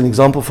 so he gives an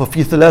example,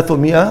 ففي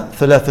 300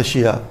 3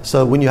 شياه.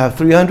 So when you have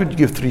 300 you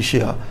give 3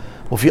 shiyah.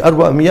 وفي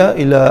 400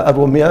 إلى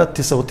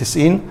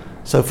 499,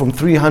 so from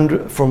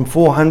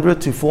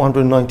 400 to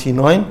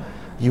 499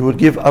 you will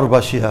give 4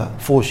 shiyah,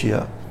 4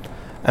 shiyah.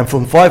 And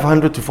from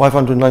 500 to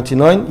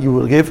 599 you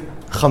will give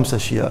 5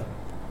 shiyah.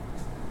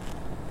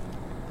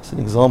 That's an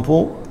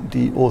example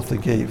the author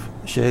gave,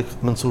 Sheikh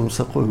Mansour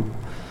Saqub.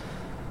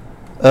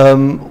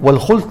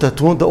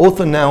 والخلطة, the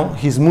author now,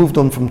 he's moved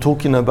on from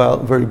talking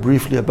about very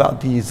briefly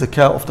about the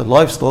zakat of the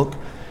livestock.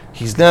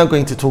 He's now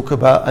going to talk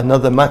about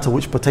another matter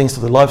which pertains to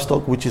the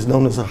livestock, which is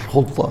known as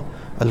al-khulta.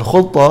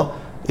 Al-khulta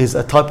is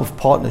a type of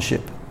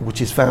partnership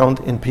which is found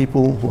in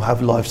people who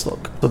have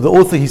livestock. So the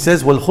author, he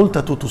says,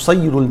 وَالْخُلْطَةُ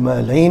تُصَيِّرُ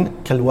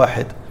الْمَالَيْنِ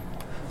كَالْوَاحِدِ.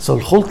 So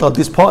al-khulta,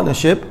 this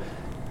partnership,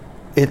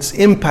 its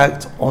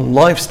impact on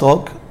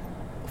livestock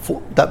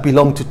that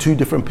belong to 2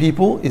 different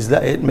people is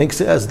that it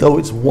makes it as though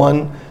it's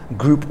one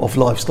group of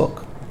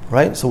livestock,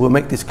 right? So we'll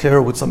make this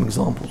clearer with some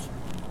examples.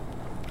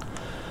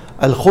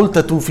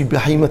 Al-khultatu fi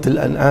bahimat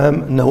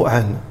al-an'am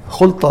naw'an.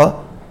 Khulta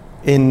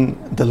in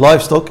the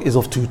livestock is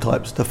of 2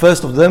 types. The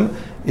first of them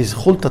is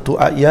khultatu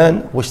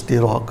a'yan wa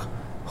ishtirak.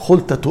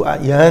 Khultatu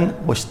a'yan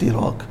wa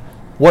ishtirak.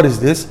 What is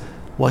this?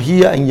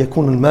 وهي أن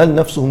يكون المال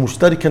نفسه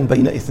مشتركا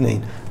بين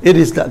اثنين. It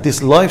is that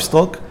this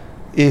livestock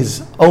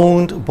is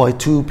owned by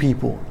 2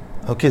 people.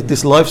 Okay,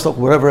 this livestock,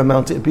 whatever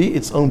amount it be,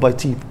 it's owned by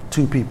 2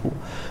 people.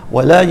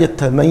 ولا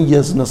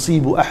يتميز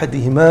نصيب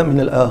أحدهما من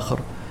الآخر.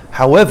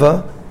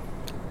 However,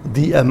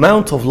 the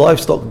amount of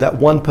livestock that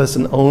one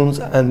person owns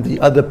and the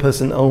other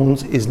person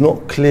owns is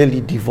not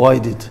clearly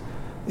divided,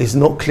 is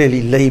not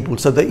clearly labeled.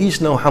 So they each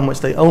know how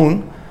much they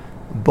own,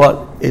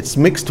 but it's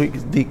mixed to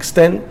the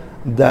extent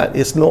that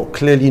it's not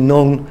clearly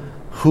known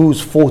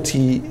whose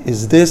 40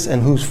 is this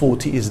and whose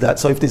 40 is that.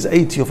 So if there's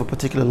 80 of a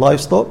particular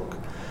livestock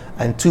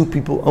and 2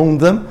 people own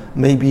them,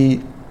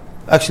 maybe,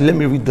 actually let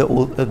me read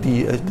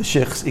the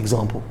Sheikh's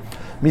example.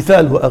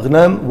 مثال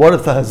وأغنام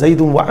ورثها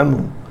زيد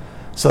وعمرو.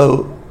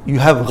 So you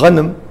have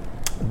ghanam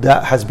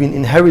that has been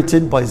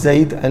inherited by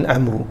Zayd and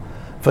Amru.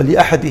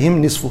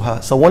 فلأحدهم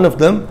نصفها. So one of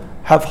them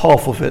have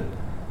half of it.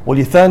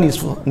 ولثاني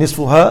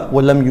نصفها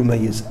ولم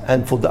يميز.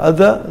 And for the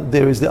other,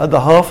 there is the other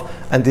half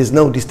and there's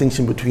no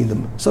distinction between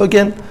them. So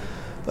again,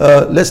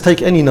 let's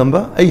take any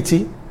number,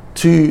 80.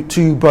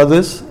 Two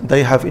brothers,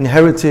 they have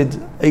inherited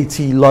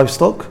 80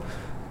 livestock,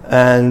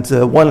 and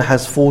one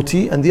has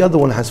 40 and the other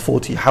one has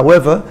 40.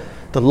 However,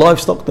 the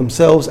livestock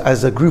themselves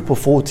as a group of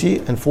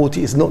 40 and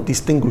 40 is not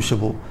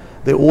distinguishable.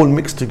 They're all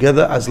mixed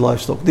together as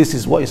livestock. This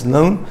is what is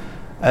known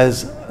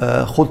as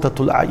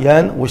khultatul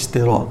a'yan wa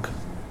ishtirak.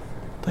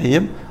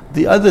 طيب.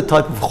 The other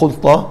type of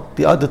khulta,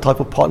 the other type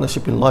of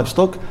partnership in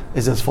livestock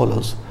is as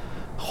follows.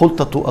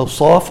 khultatu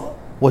awsaf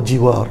wa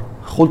jiwar.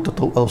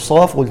 خلطة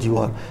الأوصاف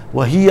والجوار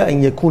وهي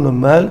أن يكون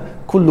المال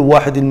كل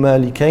واحد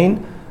مالكين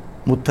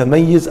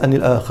متميز عن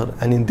الآخر.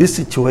 And in this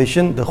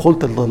situation, the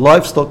khulta, the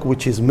livestock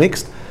which is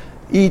mixed,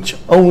 each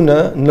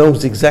owner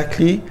knows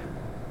exactly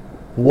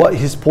what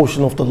his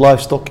portion of the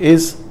livestock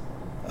is,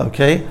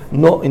 okay,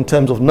 not in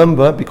terms of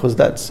number, because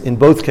that's in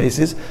both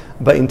cases,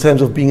 but in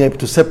terms of being able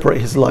to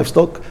separate his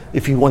livestock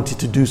if he wanted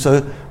to do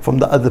so from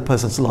the other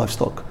person's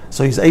livestock.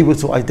 So he's able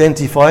to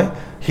identify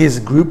his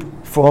group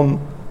from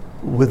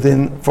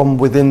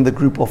within the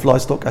group of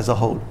livestock as a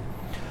whole.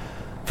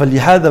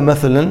 فلهذا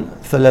مثلا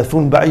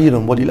 30 بعيرا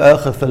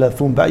وللآخر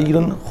 30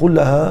 بعيرا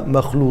كلها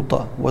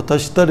مخلوطة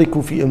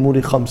وتشترك في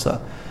أمور 5.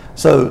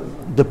 So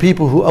the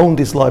people who own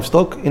this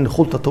livestock in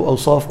خلطة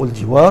أوصاف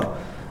والجوار,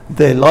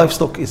 their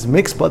livestock is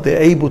mixed, but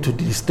they're able to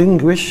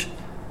distinguish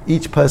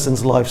each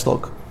person's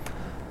livestock.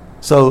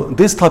 So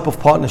this type of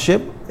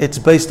partnership, it's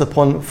based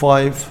upon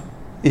 5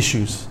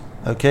 issues.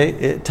 Okay,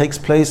 it takes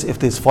place if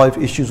there's 5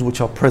 issues which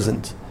are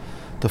present.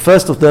 The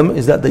first of them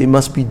is that they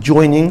must be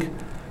joining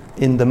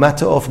in the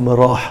matter of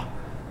marah.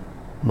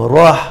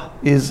 Marah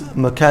is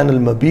makan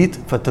al-mabit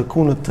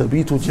fatakun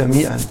al-tabitu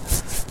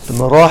jami'an. The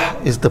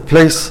marah is the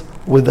place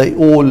where they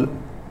all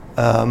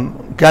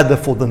gather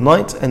for the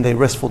night and they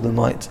rest for the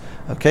night.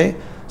 Okay,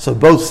 so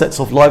both sets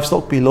of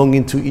livestock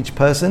belonging to each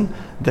person,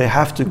 they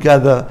have to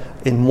gather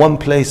in one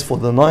place for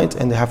the night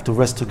and they have to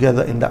rest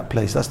together in that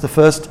place. That's the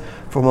first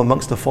from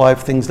amongst the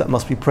 5 things that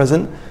must be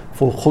present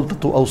for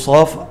khultatu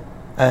awsaf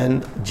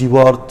and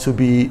jiwar to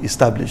be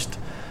established.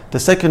 The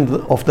second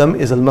of them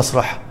is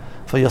al-masrah.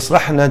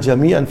 فَيَصْرَحْنَا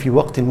جَمِيعًا فِي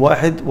وَقْتٍ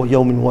وَاحِدٍ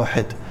وَيَوْمٍ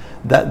وَاحِدٍ.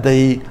 That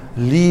they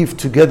leave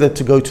together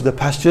to go to the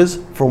pastures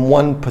from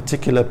one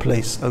particular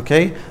place.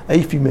 Okay?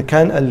 أي في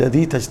مكان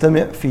الذي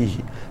تجتمع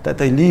فيه. That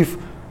they leave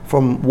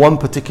from one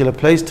particular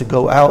place to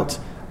go out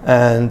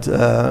and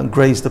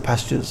graze the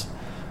pastures.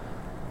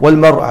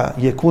 والمرعى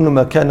يكون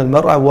مكان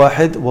المرعى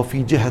واحد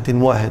وفي جهة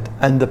واحد.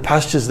 And the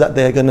pastures that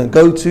they are going to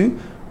go to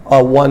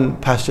are one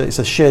pasture. It's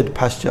a shared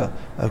pasture.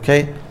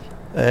 Okay?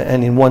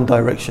 And in one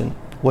direction.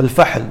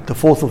 والفحل, the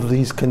fourth of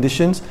these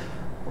conditions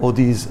or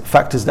these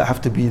factors that have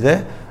to be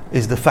there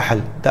is the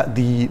fahl, that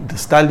the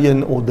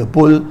stallion or the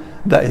bull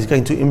that is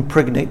going to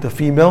impregnate the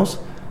females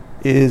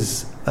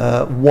is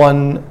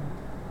one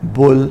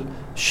bull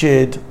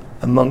shared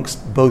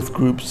amongst both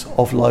groups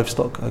of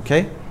livestock.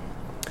 Okay,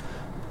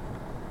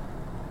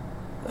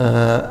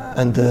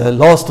 and the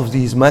last of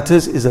these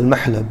matters is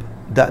al-mahlab,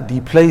 that the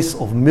place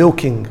of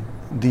milking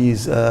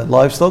these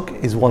livestock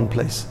is one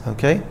place.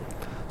 Okay,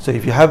 so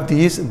if you have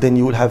these, then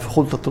you will have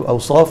khultatul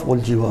awsaf wal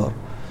jiwar.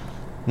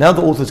 Now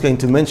the author is going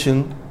to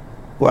mention,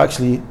 or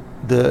actually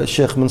the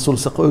Sheikh Mansour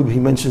Saqoub, he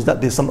mentions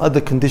that there's some other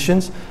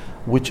conditions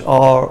which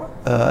are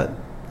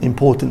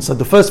important. So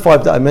the first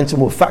 5 that I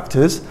mentioned were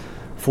factors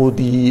for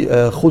the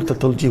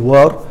khultatul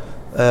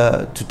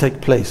jiwar to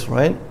take place,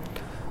 right?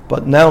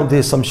 But now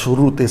there's some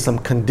shurut, there's some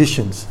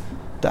conditions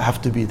that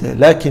have to be there.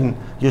 لكن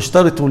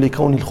يشترط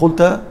لكون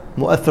الخلطة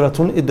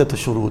مؤثرة عدة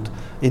شروط.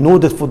 In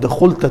order for the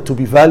khulta to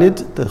be valid,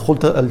 the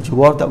khulta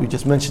al-jiwar that we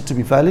just mentioned to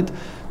be valid,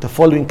 the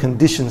following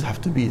conditions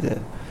have to be there.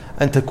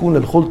 أن تكون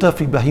الخلطة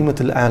في بهيمة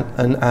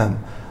الأنعام.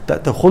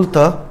 That the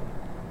khulta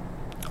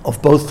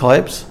of both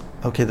types,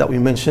 okay, that we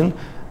mentioned,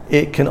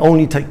 it can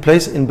only take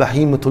place in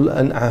bahimatul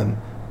an'am.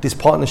 This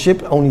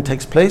partnership only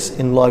takes place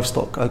in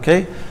livestock.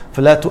 Okay,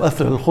 فلا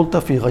تؤثر الخلطة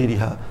في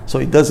غيرها. So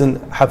it doesn't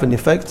have an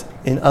effect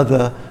in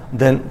other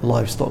than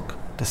livestock.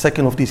 The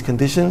second of these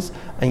conditions,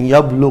 أن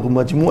يبلغ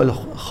مجموع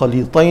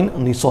الخليطين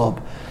نصاب.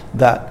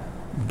 That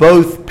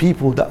both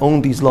people that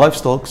own these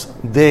livestock,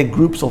 their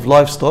groups of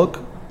livestock,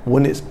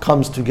 when it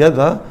comes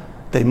together,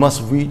 they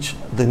must reach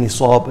the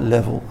nisab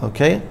level.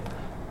 Okay,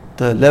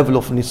 the level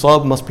of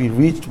nisab must be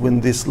reached when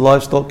this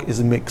livestock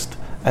is mixed,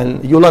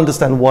 and you'll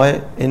understand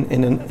why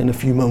in a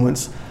few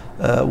moments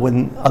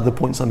when other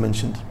points are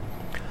mentioned.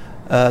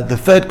 The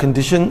third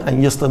condition,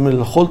 أن يستمر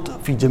الخلط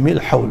في جميع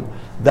الحول.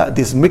 That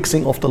this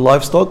mixing of the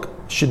livestock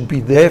should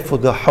be there for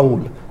the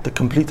hawl, the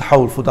complete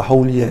hawl, for the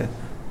whole year.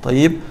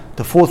 طيب.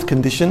 The fourth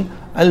condition,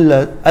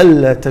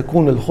 ألا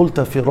تكون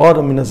الخلطة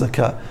فرارا من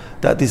الزكاة.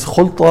 That this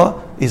khulta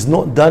is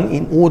not done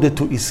in order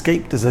to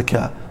escape the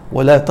zakah.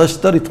 ولا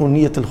تشترط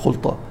نية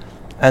الخلطة.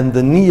 And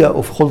the niyyah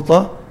of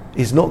khulta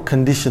is not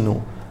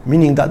conditional,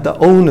 meaning that the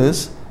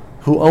owners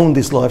who own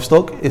this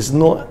livestock is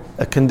not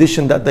a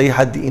condition that they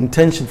had the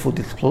intention for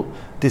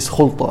this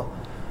khulta.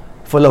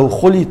 فلو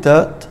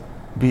خلطت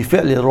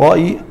بفعل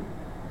الراعي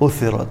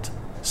أثرت.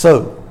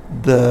 So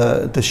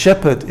the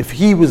shepherd, if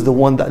he was the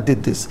one that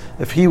did this,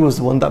 if he was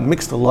the one that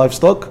mixed the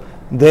livestock,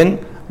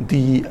 then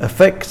the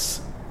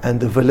effects and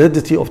the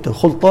validity of the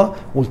khulta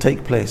will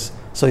take place.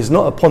 So it's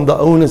not upon the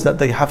owners that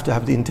they have to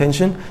have the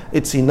intention.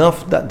 It's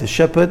enough that the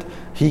shepherd,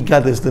 he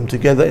gathers them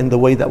together in the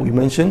way that we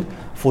mentioned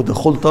for the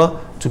khulta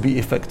to be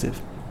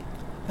effective.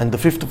 And the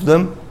fifth of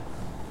them,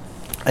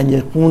 أن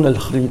يكون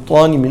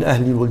الخليطان من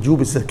أهل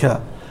الوجوب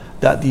الزكاة.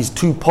 That these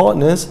two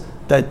partners,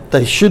 that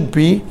they should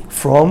be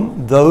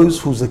from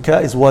those whose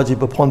zakah is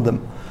wajib upon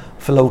them.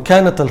 فلو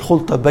كانت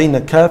الخلطة بين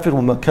كافر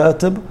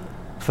ومكاتب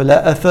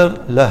فلا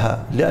أثر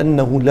لها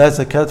لأنه لا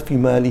زكاة في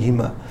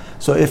مالهما.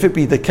 So if it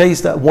be the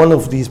case that one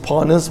of these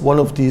partners, one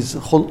of these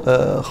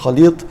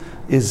khalit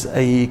is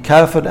a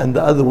kafir and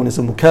the other one is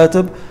a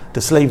mukatab,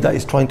 the slave that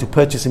is trying to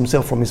purchase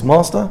himself from his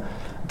master,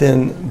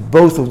 then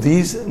both of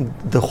these,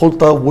 the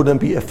khulta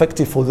wouldn't be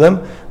effective for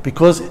them,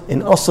 because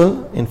in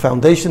asl, in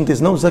foundation,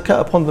 there's no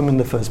zakah upon them in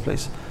the first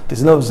place.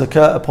 There's no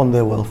zakah upon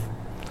their wealth.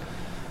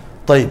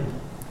 طيب.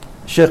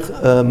 Sheikh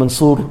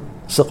Mansour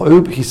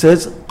Saqoub, he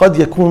says, قد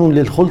يكون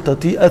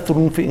للخلطة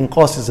أثر في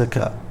إنقاص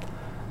الزكاة.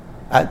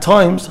 At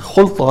times,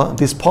 khulta,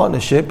 this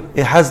partnership,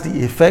 it has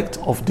the effect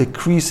of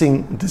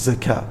decreasing the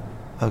zakah.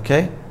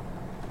 Okay?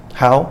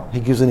 How? He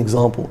gives an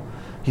example.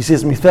 He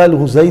says,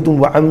 مثاله زيد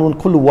وعمر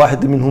كل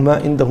واحد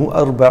منهما عنده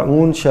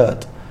 40 شاة.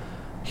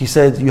 he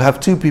said, you have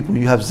two people,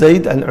 you have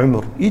Zayd and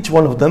Umar. Each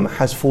one of them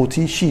has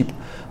 40 sheep.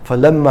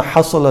 فَلَمَّا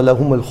حَصَلَ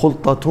لَهُمَ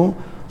الْخُلْطَةُ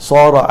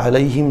صَارَ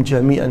عَلَيْهِمْ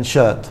جَمِيعًا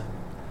شَاةٌ.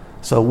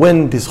 So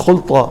when this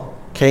khulta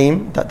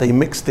came, that they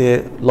mixed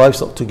their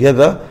livestock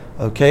together,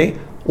 okay,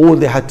 all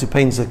they had to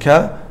pay in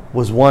zakah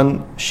was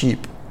one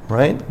sheep,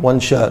 right? One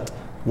shirt.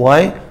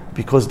 Why?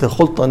 Because the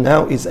khulta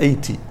now is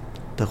 80.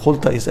 The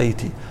khulta is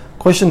 80.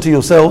 Question to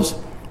yourselves,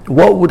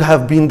 what would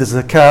have been the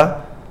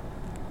zakah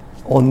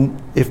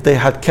on if they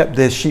had kept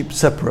their sheep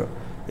separate?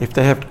 If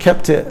they had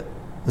kept it,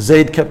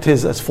 Zayd kept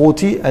his as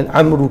 40 and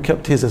Amru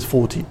kept his as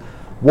 40.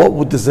 What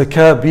would the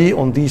zakah be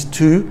on these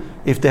two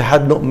if they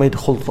had not made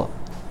khulta?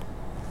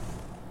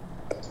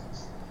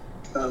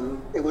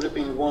 It would have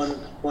been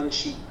one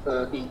sheep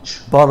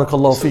each.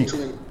 Barakallahu So feek.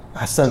 two in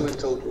Ahsant.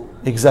 total.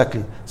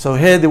 Exactly. So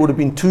here there would have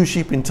been two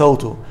sheep in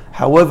total.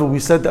 However, we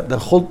said that the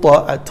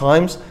khulta at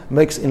times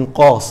makes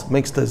inqas,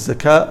 makes the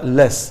zakah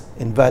less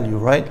in value,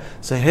 right?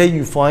 So here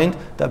you find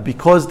that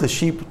because the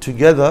sheep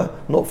together,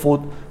 not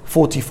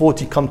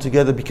 40 come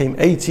together, became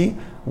 80,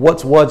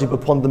 what's wajib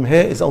upon them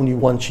here is only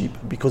one sheep.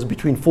 Because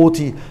between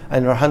 40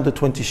 and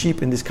 120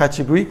 sheep in this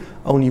category,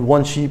 only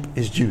one sheep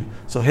is due.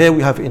 So here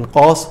we have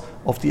inqas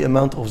of the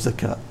amount of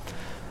zakah.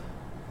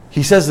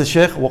 He says, the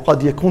Shaykh,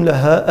 وَقَدْ يَكُونْ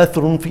لَهَا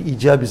أَثْرٌ فِي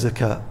إِيجَابِ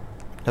زَكَاةٍ.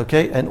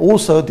 Okay, and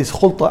also this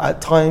khulta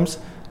at times,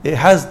 it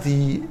has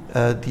the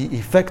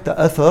effect, the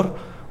athar,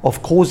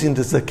 of causing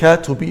the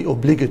zakat to be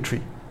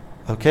obligatory.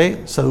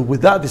 Okay, so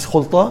without this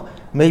khulta,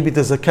 maybe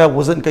the zakat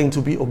wasn't going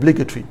to be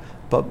obligatory.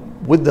 But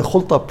with the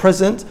khulta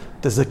present,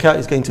 the zakat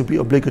is going to be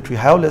obligatory.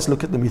 How? Let's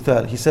look at the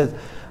mithal. He said,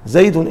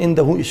 زَيْدٌ إِنْدَهُ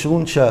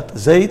إِشْرُونَ شَاة.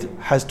 Zayd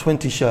has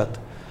 20 shat.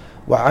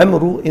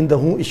 وَعَمْرُ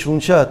إِنْدَهُ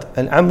إِشْرُونَ شَاة.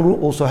 And Amru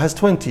also has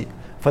 20.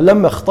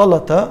 فلما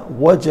اختلط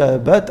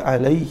وجبت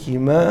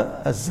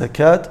عليهما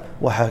الزكاة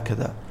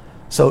وهكذا.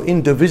 So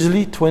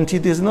individually 20,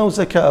 there's no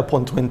zakah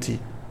upon 20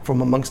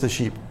 from amongst the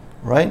sheep,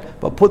 right?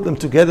 But put them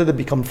together, they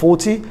become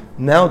 40.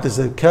 Now the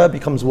zakah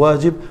becomes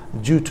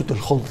wajib due to the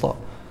khulta.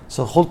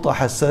 So khulta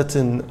has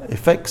certain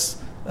effects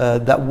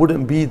that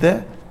wouldn't be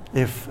there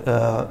if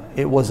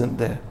it wasn't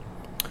there.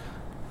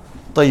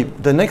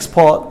 طيب, the next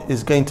part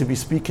is going to be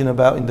speaking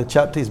about in the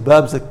chapter is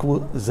Bab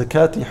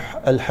Zakati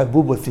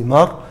al-Habub wa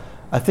Thimar.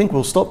 I think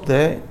we'll stop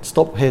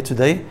here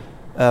today,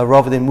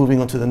 rather than moving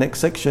on to the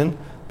next section,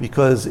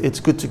 because it's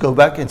good to go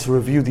back and to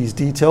review these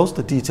details,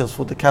 the details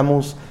for the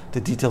camels, the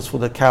details for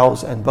the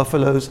cows and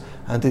buffaloes,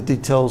 and the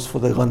details for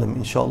the ghanam,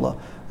 inshallah,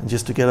 and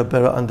just to get a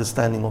better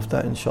understanding of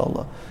that,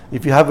 inshallah.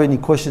 If you have any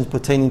questions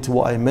pertaining to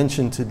what I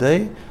mentioned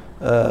today,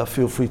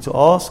 feel free to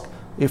ask.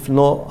 If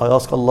not, I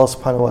ask Allah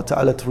subhanahu wa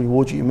ta'ala to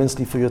reward you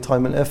immensely for your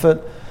time and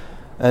effort.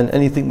 And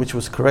anything which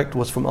was correct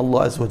was from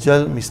Allah Azza wa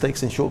Jal.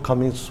 Mistakes and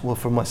shortcomings were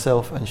from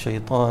myself and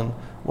shaitan.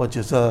 Wa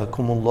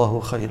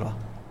jazakumullahu khairah.